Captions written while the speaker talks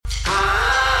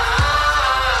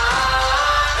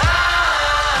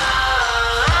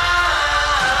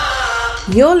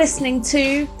You're listening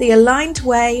to the Aligned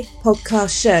Way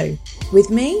podcast show with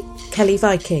me, Kelly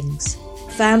Vikings,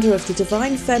 founder of the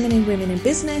Divine Feminine Women in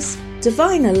Business,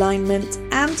 Divine Alignment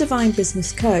and Divine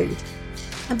Business Code,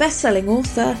 and best-selling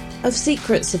author of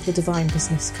Secrets of the Divine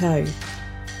Business Code.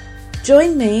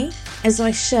 Join me as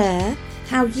I share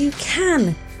how you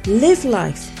can live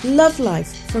life, love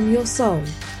life from your soul,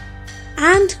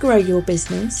 and grow your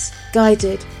business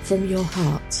guided from your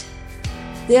heart.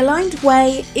 The Aligned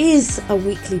Way is a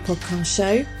weekly podcast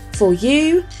show for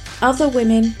you, other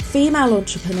women, female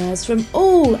entrepreneurs from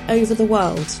all over the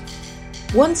world,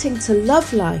 wanting to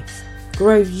love life,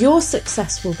 grow your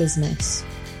successful business,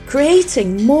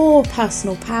 creating more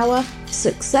personal power,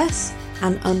 success,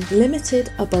 and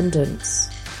unlimited abundance.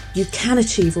 You can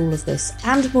achieve all of this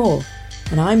and more,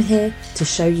 and I'm here to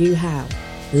show you how.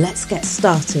 Let's get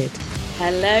started.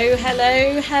 Hello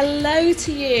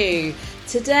to you.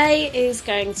 Today is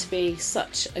going to be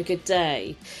such a good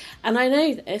day. And I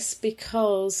know this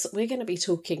because we're going to be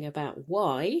talking about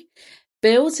why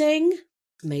building,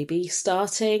 maybe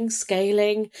starting,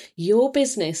 scaling your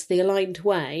business the aligned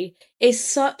way is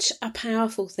such a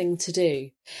powerful thing to do.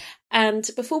 And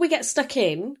before we get stuck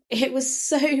in, it was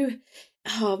so,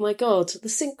 oh my God, the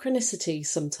synchronicities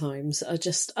sometimes are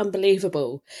just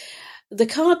unbelievable. The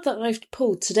card that I've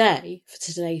pulled today for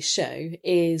today's show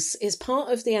is part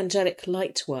of the Angelic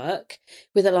Light work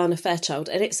with Alana Fairchild,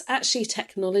 and it's actually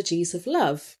Technologies of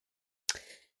Love.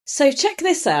 So check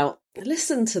this out.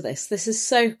 Listen to this. This is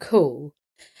so cool.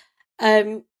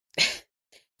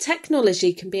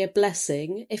 Technology can be a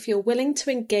blessing if you're willing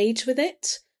to engage with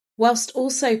it, whilst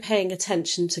also paying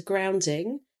attention to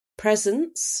grounding,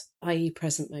 presence, i.e.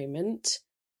 present moment,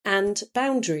 and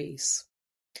boundaries.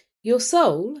 Your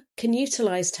soul can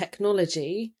utilise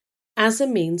technology as a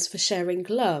means for sharing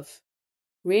love,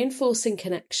 reinforcing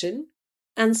connection,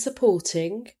 and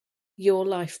supporting your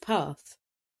life path.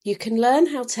 You can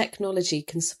learn how technology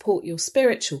can support your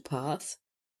spiritual path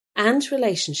and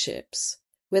relationships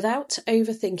without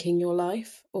overthinking your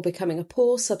life or becoming a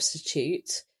poor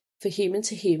substitute for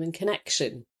human-to-human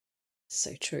connection.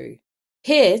 So true.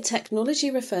 Here,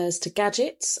 technology refers to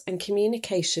gadgets and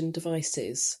communication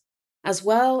devices, as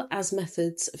well as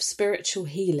methods of spiritual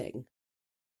healing.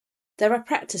 There are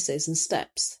practices and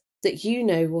steps that you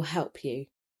know will help you.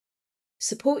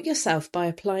 Support yourself by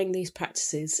applying these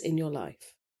practices in your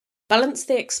life. Balance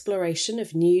the exploration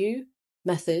of new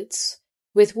methods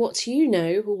with what you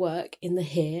know will work in the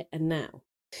here and now.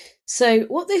 So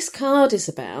what this card is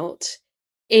about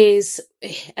is,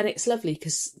 and it's lovely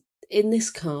because in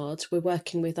this card we're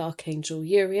working with Archangel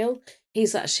Uriel.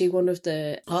 He's actually one of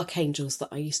the archangels that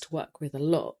I used to work with a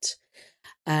lot.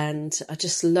 And I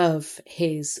just love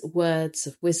his words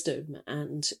of wisdom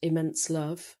and immense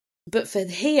love. But for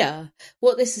here,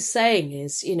 what this is saying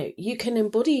is, you can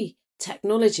embody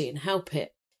technology and help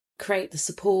it create the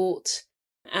support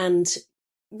and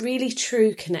really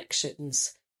true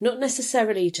connections, not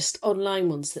necessarily just online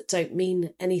ones that don't mean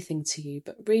anything to you,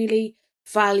 but really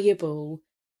valuable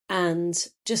and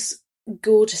just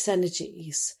gorgeous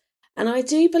energies. And I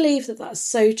do believe that that's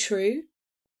so true.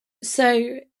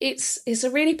 So it's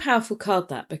a really powerful card,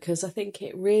 that, because I think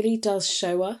it really does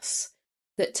show us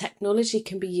that technology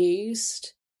can be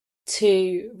used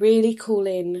to really call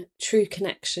in true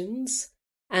connections,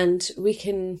 and we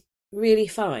can really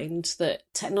find that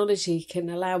technology can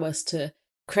allow us to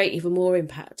create even more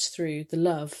impact through the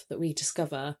love that we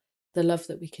discover, the love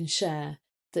that we can share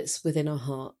that's within our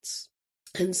hearts.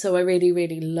 And so I really,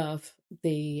 really love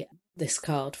this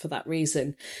card for that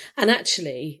reason. And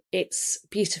actually, it's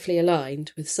beautifully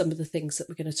aligned with some of the things that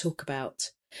we're going to talk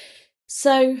about.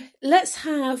 So let's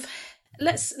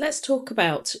talk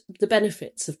about the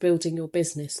benefits of building your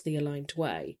business the aligned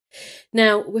way.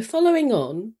 Now, we're following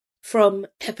on from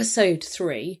episode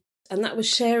 3, and that was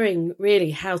sharing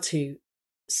really how to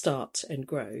start and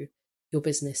grow your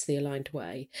business the aligned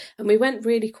way. And we went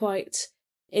really quite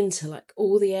into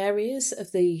all the areas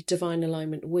of the divine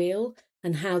alignment wheel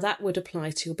and how that would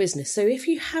apply to your business. So if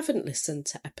you haven't listened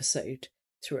to episode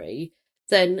 3,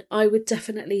 then I would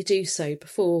definitely do so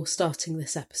before starting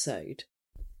this episode.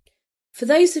 For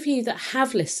those of you that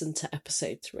have listened to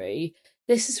episode 3,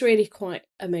 this is really quite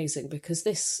amazing because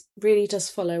this really does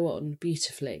follow on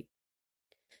beautifully.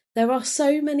 There are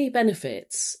so many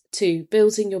benefits to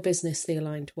building your business the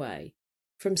aligned way,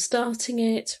 from starting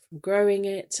it, from growing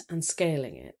it, and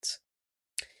scaling it.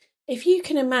 If you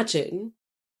can imagine,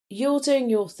 you're doing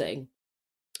your thing.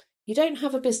 You don't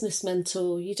have a business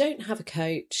mentor, you don't have a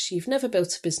coach, you've never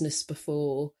built a business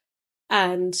before,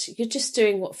 and you're just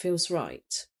doing what feels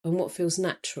right and what feels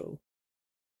natural.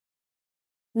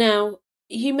 Now,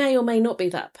 you may or may not be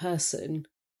that person,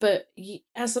 but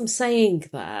as I'm saying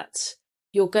that,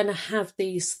 you're going to have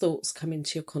these thoughts come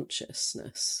into your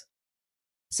consciousness.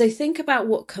 So think about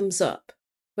what comes up.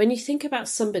 When you think about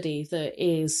somebody that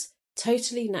is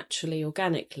totally naturally,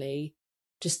 organically,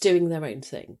 just doing their own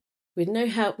thing, with no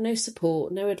help, no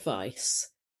support, no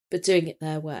advice, but doing it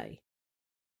their way.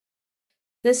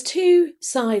 There's two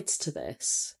sides to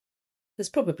this. There's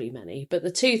probably many, but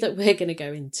the two that we're going to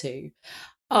go into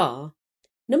are,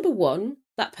 number one,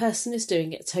 that person is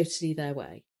doing it totally their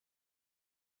way.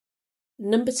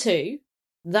 Number two,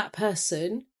 that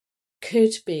person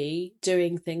could be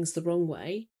doing things the wrong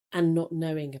way and not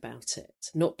knowing about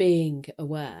it, not being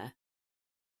aware.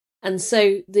 And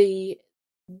so the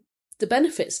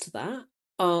benefits to that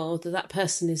are that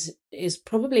person is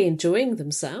probably enjoying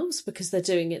themselves because they're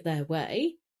doing it their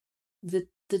way. The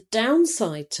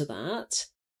downside to that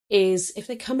is if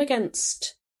they come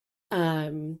against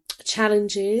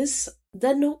challenges,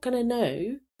 they're not going to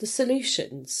know the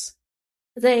solutions.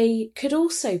 They could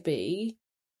also be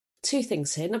two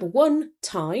things here. Number one,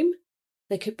 time.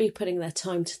 They could be putting their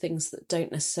time to things that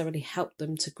don't necessarily help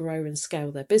them to grow and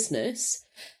scale their business.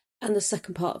 And the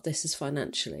second part of this is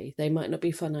financially. They might not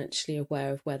be financially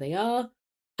aware of where they are,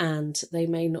 and they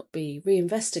may not be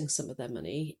reinvesting some of their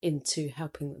money into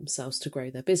helping themselves to grow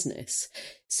their business.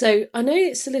 So I know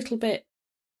it's a little bit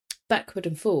backward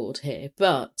and forward here,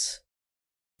 but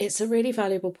it's a really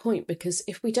valuable point, because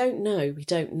if we don't know, we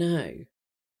don't know.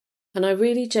 And I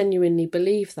really genuinely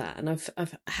believe that. And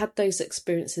I've had those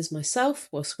experiences myself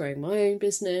whilst growing my own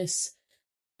business.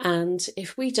 And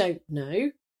if we don't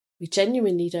know, we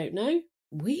genuinely don't know,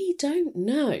 we don't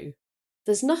know.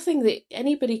 There's nothing that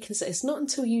anybody can say. It's not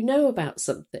until you know about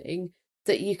something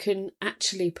that you can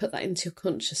actually put that into your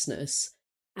consciousness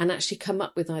and actually come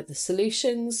up with either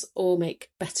solutions or make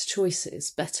better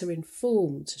choices, better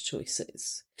informed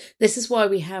choices. This is why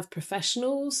we have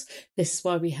professionals. This is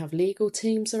why we have legal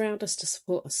teams around us to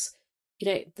support us.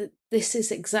 This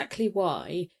is exactly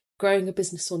why growing a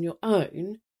business on your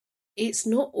own, it's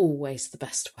not always the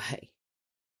best way.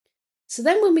 So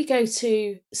then when we go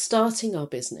to starting our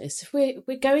business, if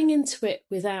we're going into it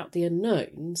without the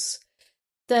unknowns,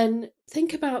 then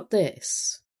think about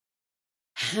this.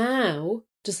 How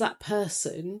does that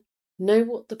person know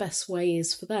what the best way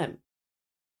is for them?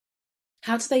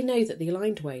 How do they know that the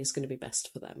aligned way is going to be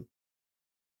best for them?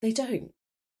 They don't.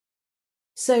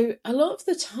 So a lot of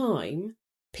the time,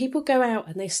 people go out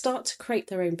and they start to create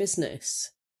their own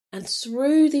business. And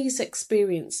through these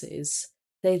experiences,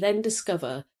 they then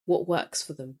discover what works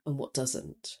for them and what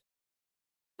doesn't.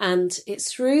 And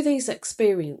it's through these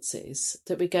experiences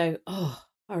that we go, oh,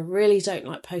 I really don't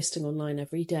like posting online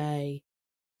every day.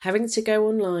 Having to go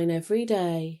online every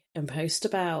day and post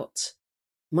about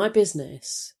my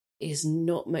business is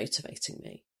not motivating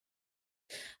me.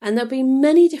 And there'll be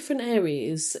many different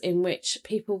areas in which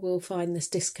people will find this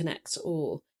disconnect,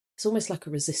 or it's almost like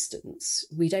a resistance.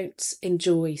 We don't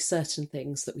enjoy certain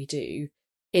things that we do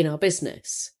in our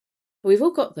business. We've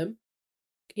all got them.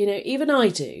 Even I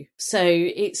do. So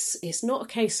it's not a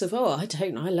case of, I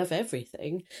love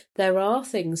everything. There are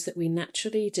things that we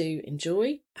naturally do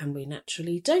enjoy and we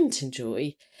naturally don't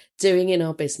enjoy doing in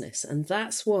our business. And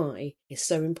that's why it's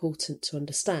so important to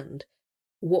understand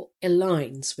what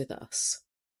aligns with us.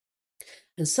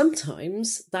 And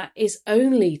sometimes that is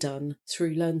only done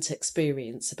through learnt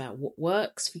experience about what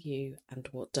works for you and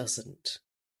what doesn't.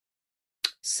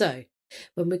 So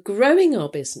when we're growing our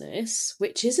business,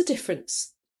 which is a different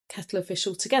kettle of fish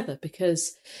altogether,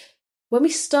 because when we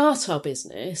start our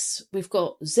business, we've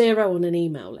got 0 on an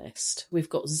email list. We've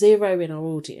got 0 in our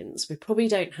audience. We probably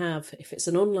don't have, if it's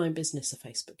an online business, a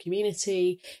Facebook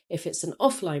community. If it's an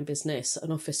offline business,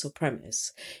 an office or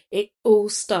premise. It all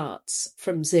starts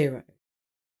from 0.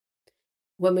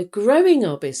 When we're growing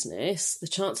our business, the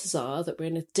chances are that we're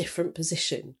in a different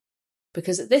position,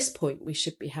 because at this point we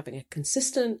should be having a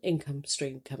consistent income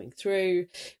stream coming through.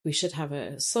 We should have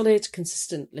a solid,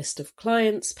 consistent list of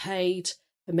clients paid,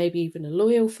 and maybe even a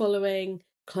loyal following,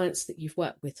 clients that you've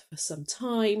worked with for some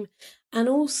time. And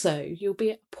also you'll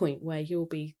be at a point where you'll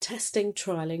be testing,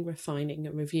 trialing, refining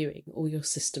and reviewing all your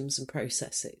systems and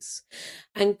processes.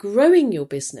 And growing your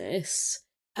business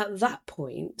at that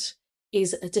point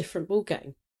is a different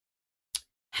ballgame.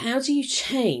 How do you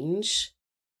change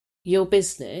your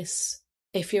business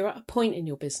if you're at a point in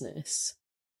your business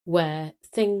where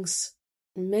things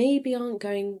maybe aren't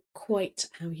going quite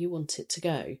how you want it to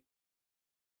go?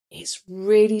 It's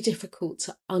really difficult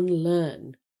to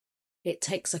unlearn. It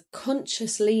takes a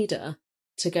conscious leader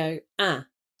to go,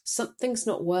 something's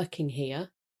not working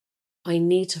here. I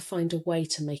need to find a way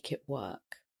to make it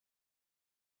work.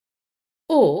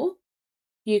 Or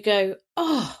you go,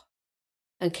 oh,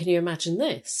 and can you imagine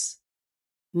this?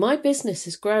 My business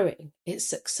is growing, it's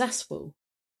successful,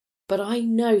 but I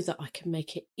know that I can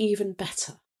make it even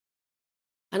better.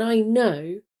 And I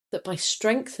know that by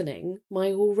strengthening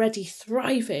my already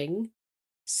thriving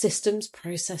systems,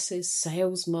 processes,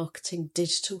 sales, marketing,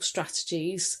 digital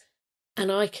strategies,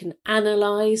 and I can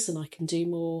analyse and I can do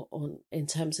more in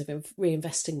terms of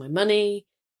reinvesting my money,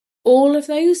 all of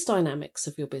those dynamics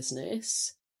of your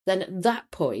business, then at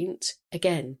that point,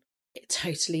 again, it's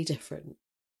totally different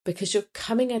because you're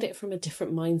coming at it from a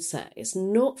different mindset. It's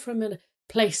not from a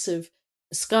place of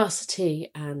scarcity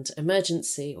and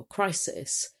emergency or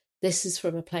crisis. This is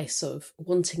from a place of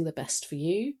wanting the best for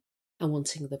you and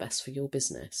wanting the best for your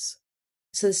business.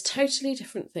 So there's totally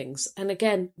different things. And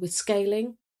again, with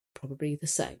scaling, probably the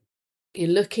same. You're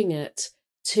looking at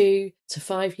 2 to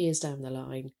 5 years down the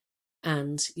line,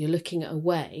 and you're looking at a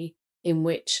way in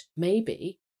which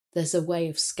maybe there's a way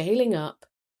of scaling up,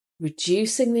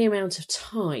 reducing the amount of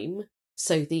time,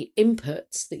 so the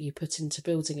inputs that you put into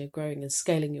building and growing and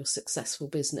scaling your successful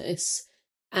business,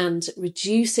 and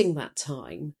reducing that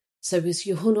time so as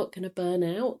you're not going to burn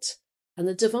out. And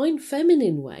the divine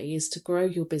feminine way is to grow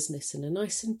your business in a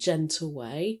nice and gentle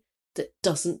way that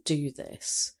doesn't do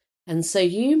this. And so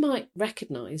you might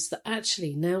recognise that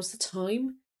actually now's the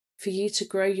time for you to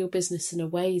grow your business in a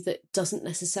way that doesn't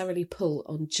necessarily pull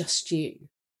on just you.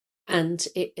 And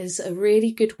it is a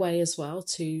really good way as well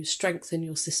to strengthen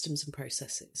your systems and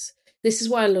processes. This is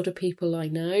why a lot of people I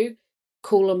know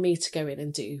call on me to go in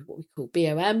and do what we call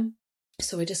BOM.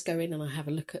 So I just go in and I have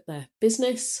a look at their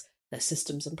business, their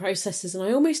systems and processes, and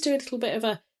I almost do a little bit of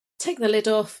a take the lid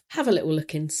off, have a little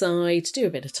look inside, do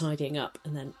a bit of tidying up,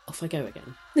 and then off I go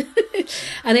again.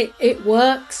 And it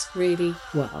works really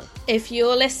well. If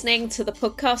you're listening to the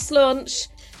podcast launch,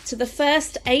 to the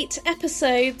first 8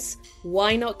 episodes,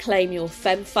 why not claim your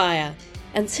FemFire?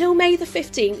 Until May the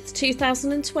 15th,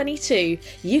 2022,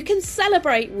 you can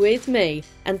celebrate with me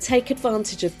and take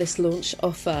advantage of this launch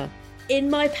offer.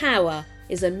 In my power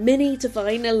is a mini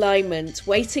divine alignment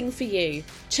waiting for you.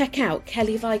 Check out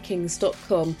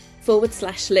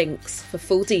kellyvikings.com/links for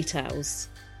full details.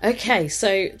 Okay,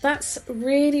 so that's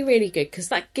really, really good because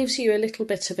that gives you a little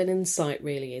bit of an insight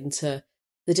really into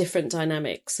the different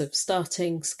dynamics of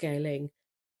starting, scaling,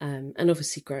 and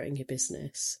obviously growing your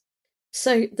business.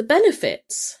 So the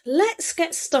benefits, let's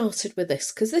get started with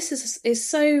this because this is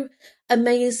so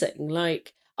amazing.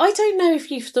 Like, I don't know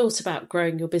if you've thought about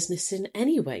growing your business in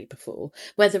any way before,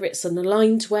 whether it's an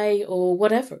aligned way or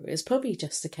whatever. It's probably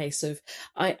just a case of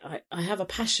I have a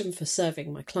passion for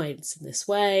serving my clients in this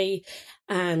way,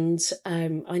 and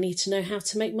I need to know how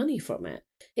to make money from it.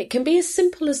 It can be as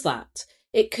simple as that.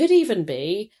 It could even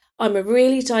be I'm a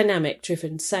really dynamic,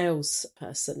 driven sales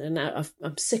person, and now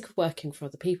I'm sick of working for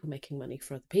other people, making money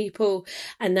for other people,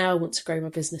 and now I want to grow my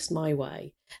business my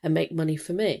way and make money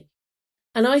for me.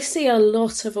 And I see a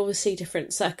lot of obviously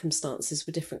different circumstances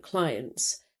with different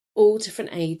clients, all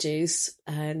different ages.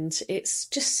 And it's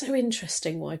just so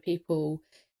interesting why people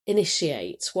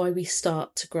initiate, why we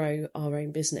start to grow our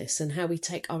own business and how we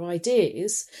take our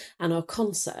ideas and our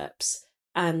concepts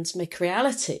and make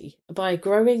reality by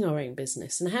growing our own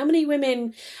business. And how many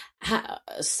women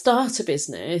start a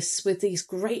business with these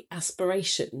great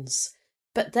aspirations,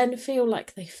 but then feel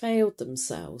like they failed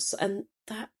themselves. And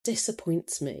that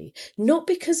disappoints me, not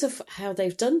because of how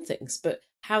they've done things, but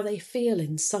how they feel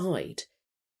inside.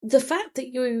 The fact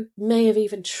that you may have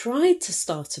even tried to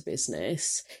start a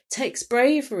business takes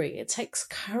bravery, it takes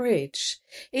courage.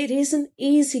 It isn't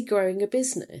easy growing a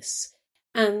business.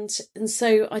 And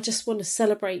so I just want to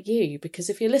celebrate you, because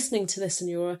if you're listening to this and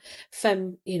you're a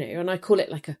femme, and I call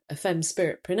it like a femme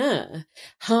spiritpreneur,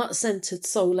 heart-centered,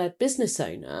 soul-led business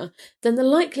owner, then the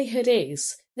likelihood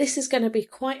is this is going to be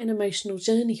quite an emotional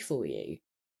journey for you.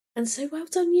 And so well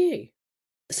done you.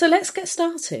 So let's get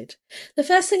started. The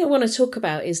first thing I want to talk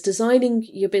about is designing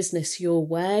your business your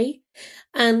way.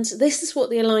 And this is what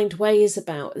the aligned way is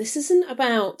about. This isn't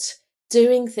about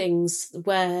doing things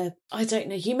where, I don't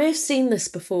know, you may have seen this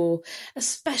before,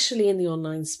 especially in the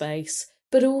online space,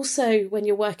 but also when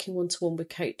you're working one-to-one with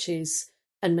coaches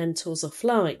and mentors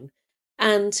offline.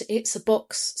 And it's a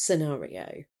box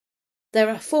scenario. There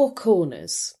are 4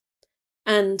 corners,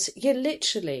 and you're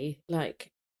literally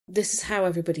like, this is how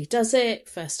everybody does it.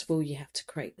 First of all, you have to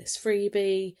create this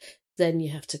freebie. Then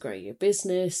you have to grow your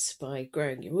business by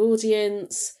growing your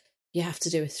audience. You have to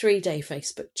do a 3-day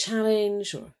Facebook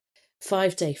challenge or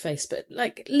 5-day Facebook.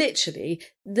 Like literally,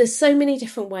 there's so many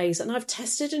different ways, and I've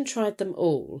tested and tried them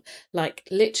all. Like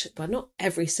literally, well, not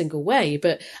every single way,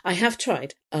 but I have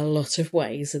tried a lot of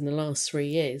ways in the last 3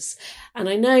 years. And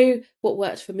I know what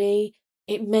worked for me.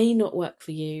 It may not work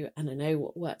for you, and I know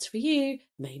what worked for you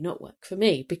may not work for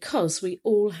me, because we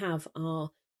all have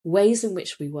our ways in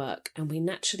which we work, and we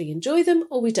naturally enjoy them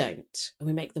or we don't. And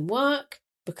we make them work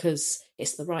because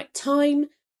it's the right time,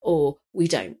 or we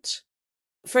don't.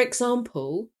 For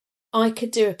example, I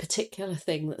could do a particular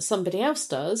thing that somebody else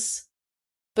does,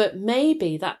 but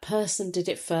maybe that person did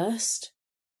it first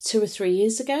 2 or 3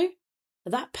 years ago.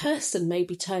 That person may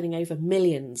be turning over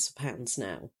millions of pounds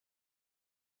now.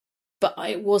 But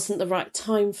it wasn't the right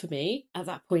time for me at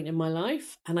that point in my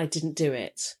life, and I didn't do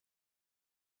it.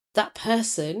 That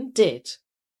person did.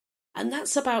 And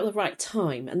that's about the right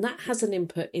time, and that has an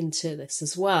input into this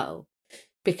as well,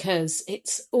 because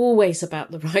it's always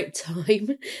about the right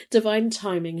time. Divine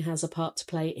timing has a part to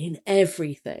play in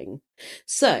everything.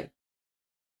 So,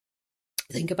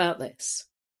 think about this.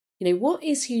 What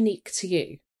is unique to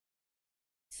you?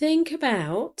 Think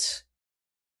about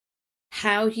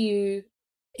how you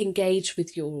engage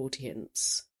with your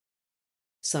audience.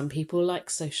 Some people like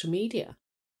social media.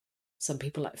 Some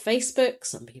people like Facebook.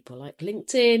 Some people like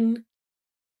LinkedIn.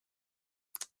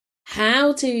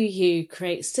 How do you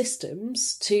create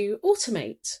systems to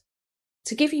automate,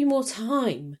 to give you more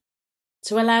time,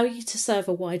 to allow you to serve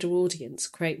a wider audience,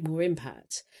 create more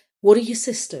impact? What are your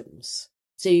systems?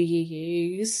 Do you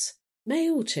use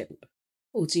MailChimp?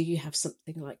 Or do you have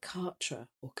something like Kartra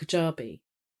or Kajabi?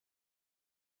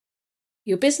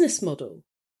 Your business model,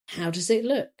 how does it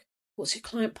look? What's your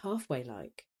client pathway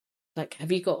like?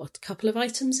 Have you got a couple of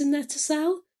items in there to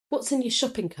sell? What's in your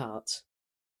shopping cart?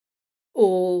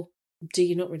 Or do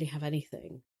you not really have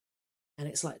anything? And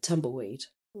it's like tumbleweed.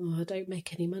 I don't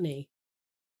make any money.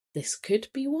 This could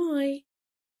be why.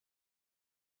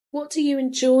 What do you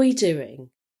enjoy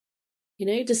doing?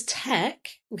 Does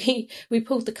tech, we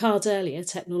pulled the card earlier,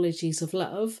 Technologies of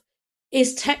Love.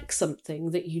 Is tech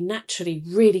something that you naturally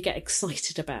really get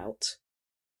excited about?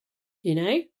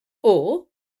 Or,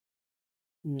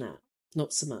 no,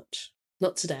 not so much.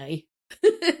 Not today.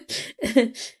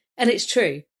 And it's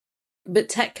true. But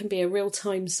tech can be a real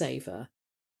time saver.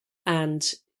 And,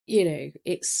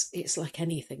 it's like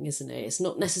anything, isn't it? It's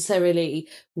not necessarily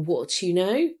what you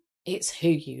know, it's who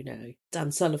you know.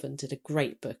 Dan Sullivan did a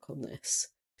great book on this.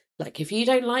 If you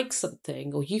don't like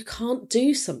something or you can't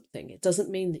do something, it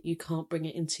doesn't mean that you can't bring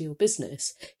it into your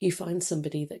business. You find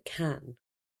somebody that can.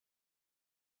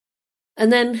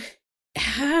 And then,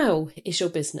 how is your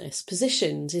business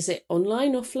positioned? Is it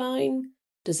online, offline?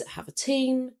 Does it have a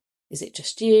team? Is it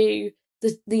just you?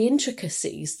 The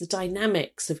intricacies, the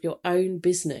dynamics of your own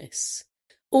business.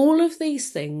 All of these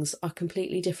things are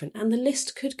completely different, and the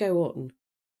list could go on.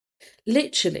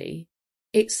 Literally,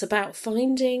 it's about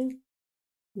finding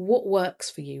what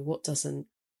works for you, what doesn't,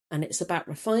 and it's about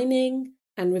refining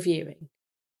and reviewing.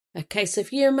 Okay, so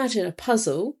if you imagine a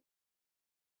puzzle,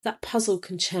 that puzzle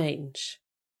can change.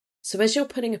 So as you're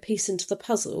putting a piece into the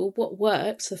puzzle, what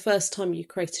worked the first time you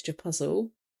created your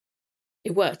puzzle,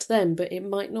 it worked then, but it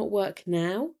might not work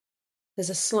now. There's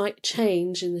a slight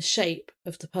change in the shape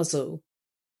of the puzzle,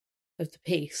 of the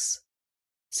piece.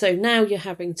 So now you're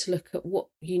having to look at what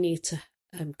you need to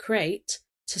create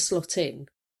to slot in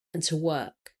and to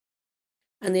work.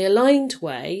 And the aligned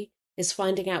way is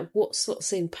finding out what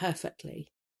slots in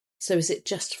perfectly. So as it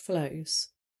just flows.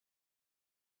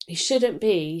 You shouldn't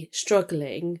be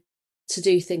struggling to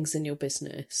do things in your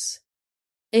business.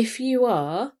 If you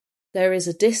are, there is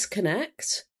a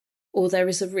disconnect, or there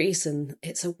is a reason.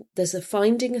 There's a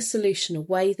finding a solution, a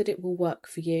way that it will work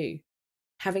for you.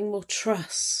 Having more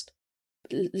trust,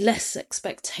 less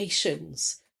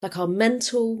expectations, like our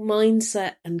mental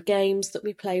mindset and games that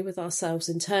we play with ourselves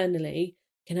internally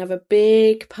can have a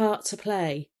big part to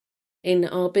play in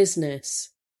our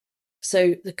business.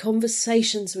 So the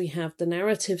conversations we have, the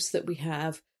narratives that we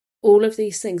have, all of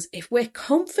these things, if we're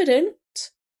confident,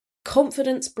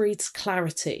 confidence breeds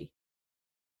clarity.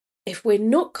 If we're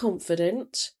not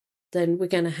confident, then we're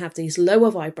going to have these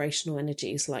lower vibrational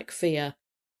energies like fear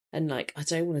and I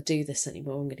don't want to do this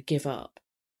anymore, I'm going to give up.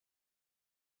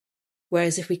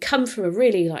 Whereas if we come from a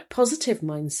really positive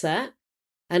mindset,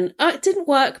 and it didn't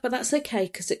work, but that's okay,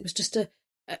 because it was just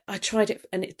I tried it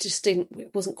and it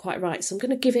wasn't quite right. So I'm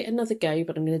going to give it another go,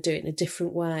 but I'm going to do it in a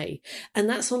different way. And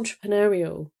that's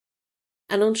entrepreneurial.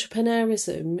 And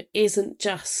entrepreneurism isn't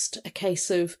just a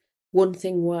case of one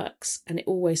thing works and it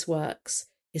always works.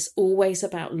 It's always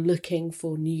about looking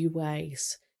for new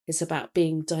ways. It's about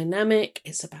being dynamic.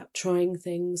 It's about trying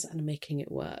things and making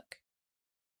it work.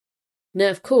 Now,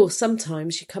 of course,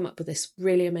 sometimes you come up with this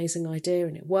really amazing idea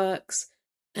and it works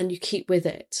and you keep with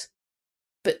it.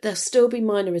 But there'll still be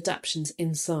minor adaptations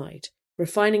inside,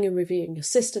 refining and reviewing your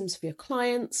systems for your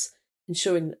clients,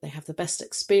 ensuring that they have the best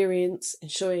experience,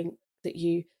 ensuring that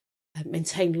you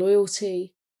maintain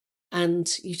loyalty and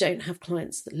you don't have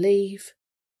clients that leave.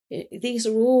 These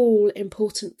are all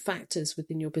important factors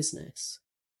within your business.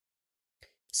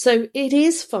 So it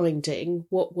is finding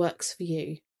what works for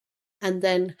you and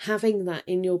then having that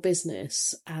in your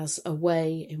business as a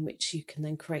way in which you can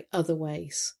then create other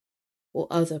ways or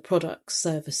other products,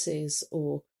 services,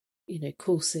 or,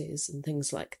 courses and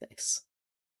things like this.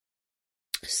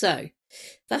 So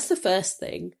that's the first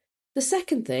thing. The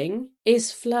second thing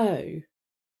is flow.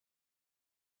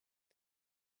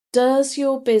 Does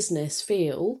your business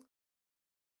feel,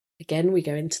 again, we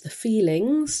go into the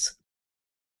feelings,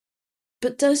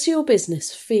 but does your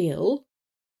business feel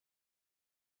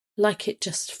like it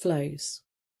just flows?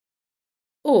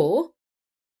 Or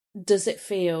does it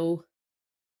feel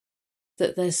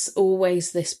that there's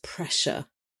always this pressure,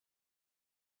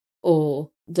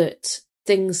 or that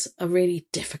things are really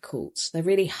difficult, they're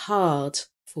really hard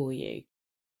for you?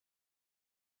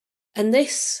 And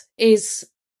this is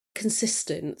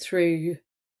consistent through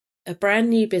a brand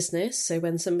new business. So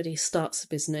when somebody starts a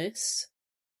business,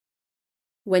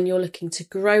 when you're looking to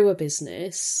grow a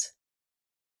business,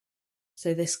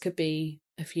 so this could be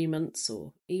a few months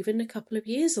or even a couple of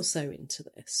years or so into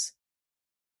this.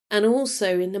 And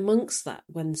also in amongst that,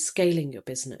 when scaling your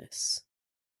business,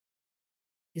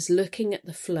 is looking at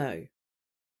the flow.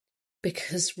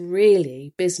 Because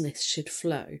really, business should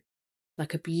flow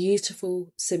like a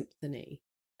beautiful symphony,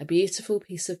 a beautiful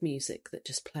piece of music that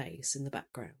just plays in the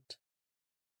background.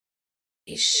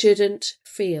 It shouldn't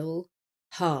feel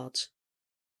hard.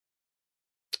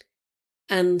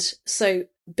 And so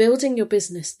building your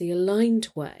business the aligned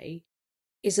way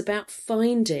is about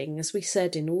finding, as we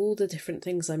said in all the different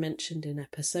things I mentioned in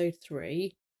episode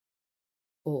 3,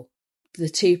 or the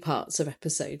 2 parts of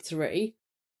episode 3,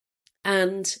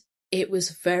 and it was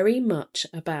very much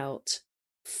about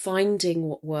finding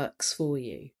what works for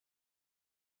you.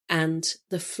 And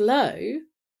the flow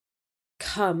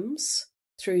comes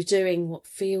through doing what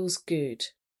feels good.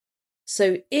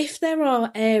 So if there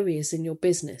are areas in your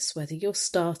business, whether you're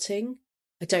starting,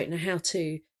 I don't know how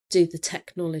to do the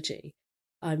technology,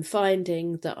 I'm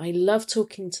finding that I love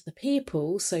talking to the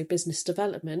people, so business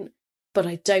development, but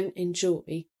I don't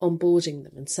enjoy onboarding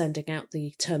them and sending out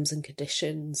the terms and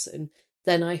conditions. And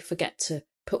then I forget to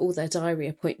put all their diary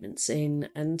appointments in.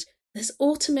 And there's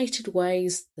automated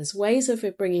ways. There's ways of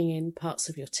bringing in parts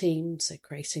of your team, so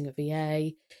creating a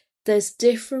VA. There's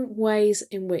different ways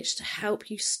in which to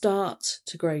help you start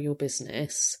to grow your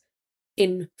business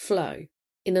in flow,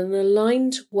 in an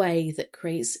aligned way that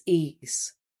creates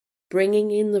ease, bringing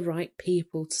in the right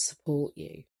people to support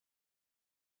you.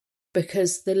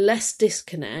 Because the less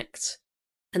disconnect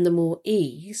and the more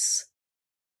ease,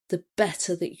 the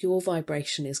better that your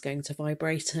vibration is going to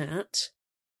vibrate at,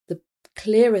 the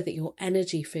clearer that your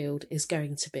energy field is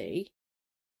going to be,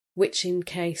 which in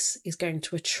case is going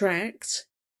to attract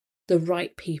the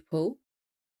right people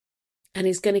and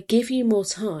is going to give you more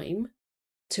time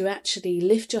to actually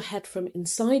lift your head from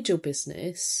inside your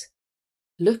business,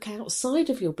 look outside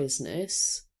of your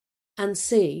business and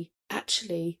see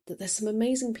actually that there's some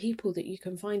amazing people that you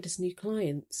can find as new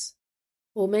clients.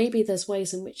 Or maybe there's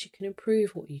ways in which you can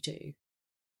improve what you do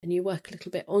and you work a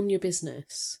little bit on your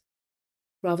business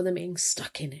rather than being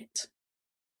stuck in it.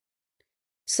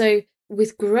 So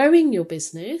with growing your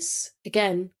business,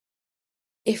 again,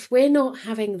 if we're not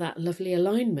having that lovely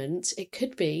alignment, it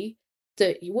could be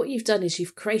that what you've done is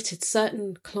you've created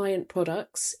certain client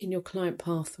products in your client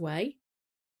pathway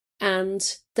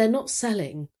and they're not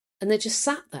selling and they're just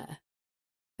sat there.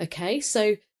 Okay,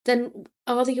 so then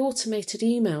are the automated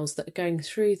emails that are going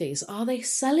through these, are they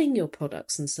selling your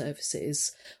products and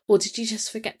services? Or did you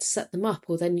just forget to set them up?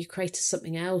 Or then you created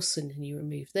something else and then you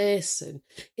remove this and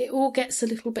it all gets a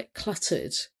little bit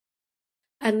cluttered.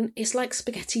 And it's like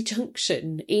spaghetti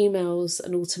junction, emails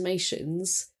and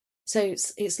automations. So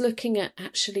it's looking at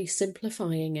actually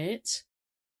simplifying it,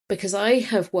 because I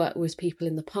have worked with people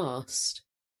in the past,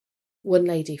 one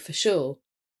lady for sure,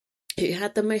 who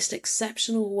had the most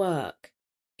exceptional work,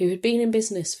 who had been in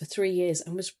business for 3 years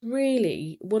and was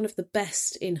really one of the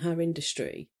best in her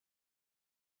industry.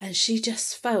 And she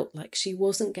just felt like she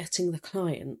wasn't getting the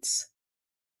clients.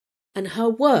 And her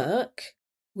work,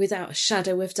 without a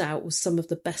shadow of doubt, was some of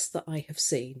the best that I have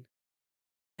seen.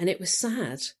 And it was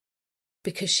sad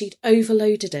because she'd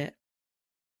overloaded it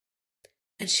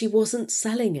and she wasn't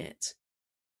selling it.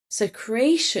 So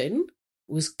creation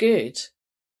was good,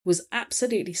 was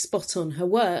absolutely spot on. Her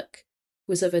work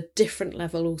was of a different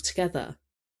level altogether.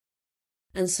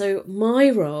 And so my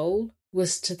role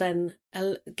was to then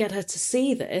get her to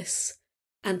see this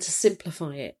and to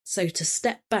simplify it. So to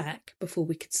step back before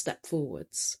we could step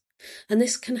forwards. And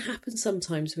this can happen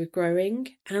sometimes with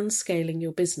growing and scaling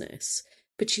your business,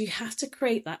 but you have to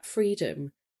create that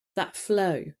freedom, that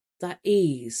flow, that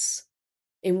ease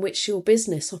in which your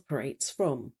business operates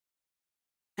from.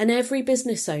 And every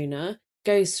business owner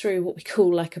goes through what we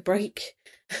call like a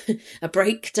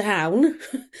breakdown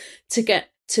to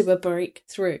get to a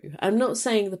breakthrough. I'm not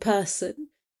saying the person,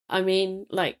 I mean,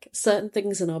 like certain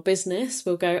things in our business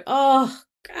will go,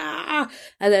 and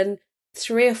then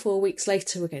 3 or 4 weeks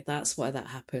later we'll go, that's why that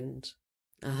happened.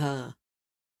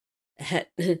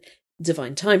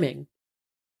 Divine timing.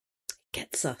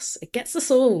 It gets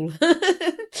us all.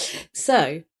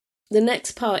 So the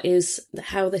next part is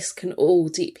how this can all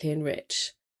deeply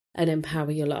enrich and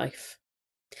empower your life.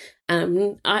 I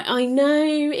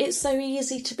know it's so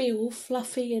easy to be all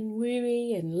fluffy and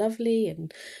wooey and lovely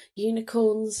and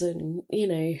unicorns and,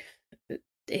 but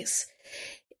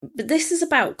this is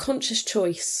about conscious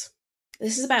choice.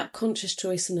 This is about conscious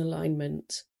choice and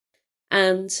alignment.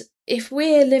 And if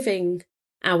we're living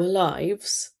our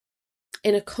lives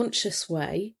in a conscious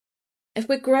way, if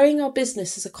we're growing our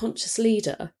business as a conscious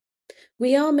leader,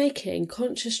 we are making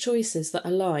conscious choices that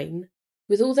align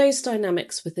with all those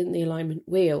dynamics within the alignment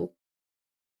wheel,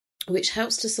 which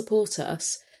helps to support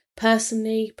us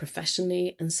personally,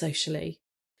 professionally, and socially.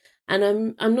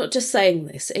 And I'm not just saying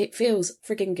this, it feels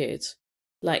frigging good.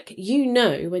 Like,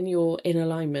 when you're in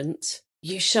alignment,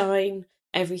 you shine,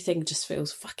 everything just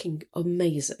feels fucking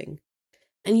amazing.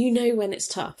 And when it's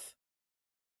tough.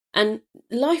 And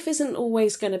life isn't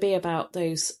always going to be about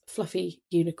those fluffy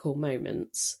unicorn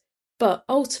moments, but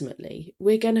ultimately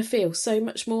we're going to feel so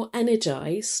much more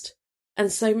energized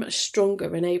and so much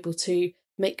stronger and able to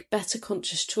make better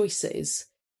conscious choices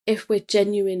if we're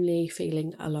genuinely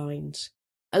feeling aligned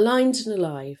and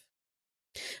alive.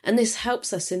 And this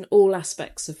helps us in all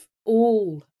aspects of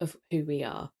all of who we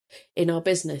are, in our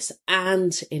business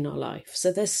and in our life.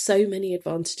 So there's so many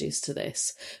advantages to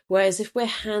this. Whereas if we're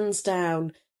hands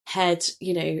down, head,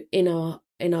 in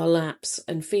our laps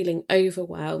and feeling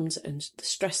overwhelmed and the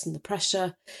stress and the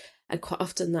pressure, and quite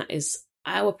often that is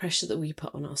our pressure that we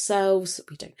put on ourselves,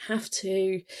 we don't have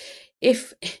to.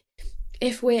 If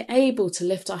we're able to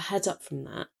lift our head up from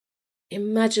that,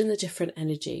 imagine the different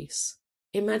energies.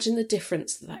 Imagine the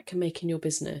difference that can make in your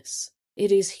business.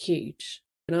 It is huge.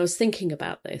 And I was thinking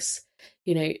about this,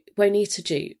 Juanita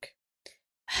Duke,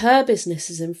 her business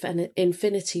is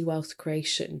Infinity Wealth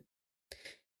Creation.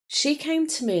 She came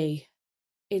to me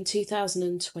in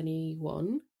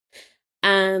 2021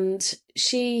 and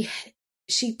she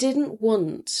didn't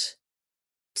want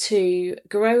to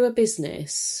grow a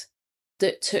business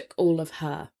that took all of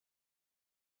her.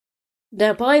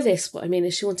 Now, by this, what I mean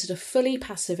is she wanted a fully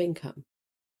passive income.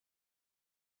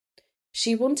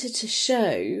 She wanted to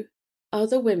show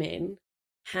other women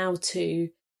how to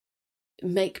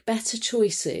make better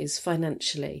choices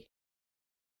financially.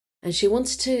 And she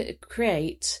wanted to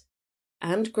create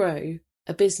and grow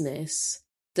a business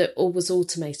that all was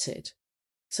automated.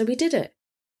 So we did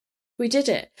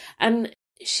it. And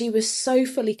she was so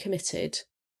fully committed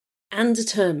and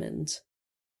determined.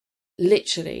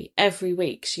 Literally every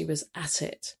week she was at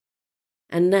it.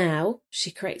 And now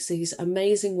she creates these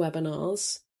amazing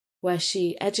webinars where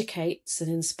she educates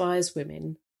and inspires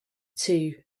women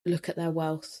to look at their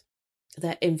wealth,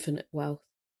 their infinite wealth,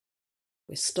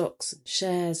 with stocks and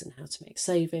shares and how to make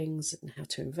savings and how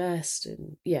to invest.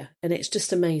 And it's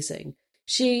just amazing.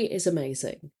 She is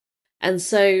amazing. And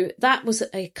so that was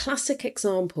a classic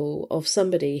example of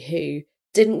somebody who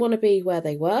didn't want to be where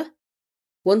they were,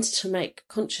 wanted to make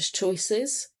conscious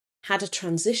choices, had a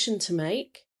transition to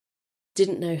make,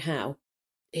 didn't know how.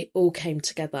 It all came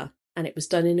together and it was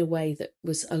done in a way that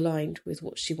was aligned with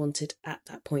what she wanted at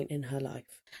that point in her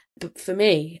life. But for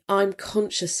me, I'm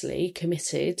consciously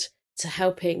committed to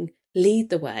helping lead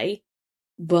the way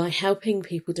by helping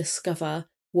people discover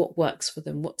what works for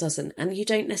them, what doesn't. And you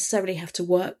don't necessarily have to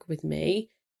work with me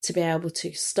to be able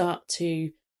to start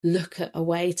to look at a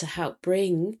way to help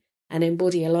bring and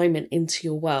embody alignment into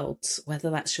your worlds, whether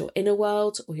that's your inner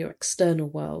world or your external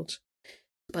world.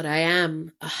 But I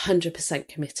am 100%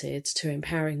 committed to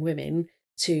empowering women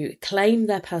to claim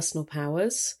their personal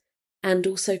powers and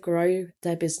also grow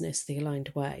their business the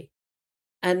aligned way.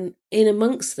 And in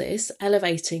amongst this,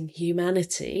 elevating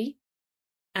humanity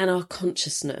and our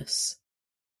consciousness,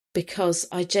 because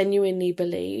I genuinely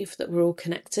believe that we're all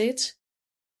connected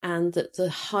and that the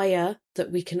higher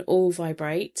that we can all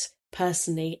vibrate,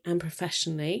 personally and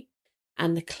professionally,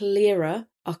 and the clearer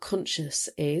our conscience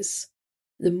is,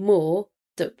 the more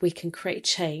that we can create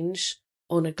change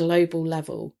on a global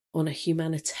level, on a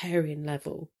humanitarian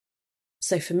level.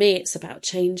 So for me, it's about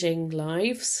changing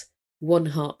lives one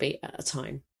heartbeat at a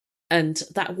time. And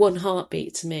that one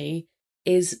heartbeat to me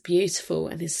is beautiful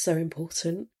and is so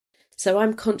important. So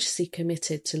I'm consciously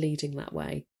committed to leading that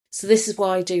way. So this is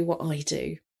why I do what I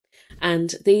do.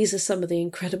 And these are some of the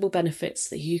incredible benefits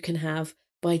that you can have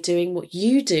by doing what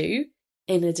you do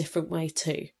in a different way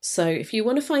too. So if you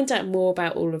want to find out more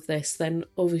about all of this, then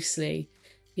obviously,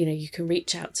 you can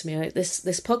reach out to me. This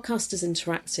podcast is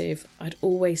interactive. I'd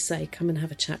always say, come and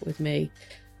have a chat with me.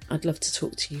 I'd love to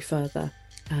talk to you further.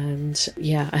 And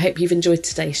yeah, I hope you've enjoyed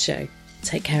today's show.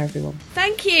 Take care, everyone.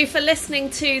 Thank you for listening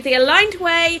to The Aligned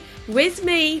Way with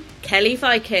me, Kelly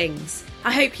Vikings.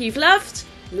 I hope you've loved,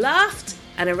 laughed,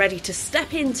 and are ready to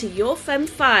step into your femme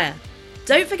fire.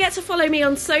 Don't forget to follow me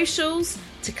on socials.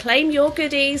 To claim your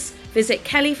goodies, visit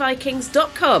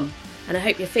kellyvikings.com. And I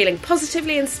hope you're feeling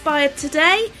positively inspired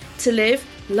today to live,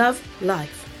 love,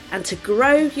 life, and to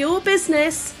grow your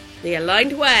business the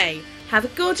aligned way. Have a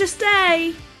gorgeous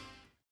day.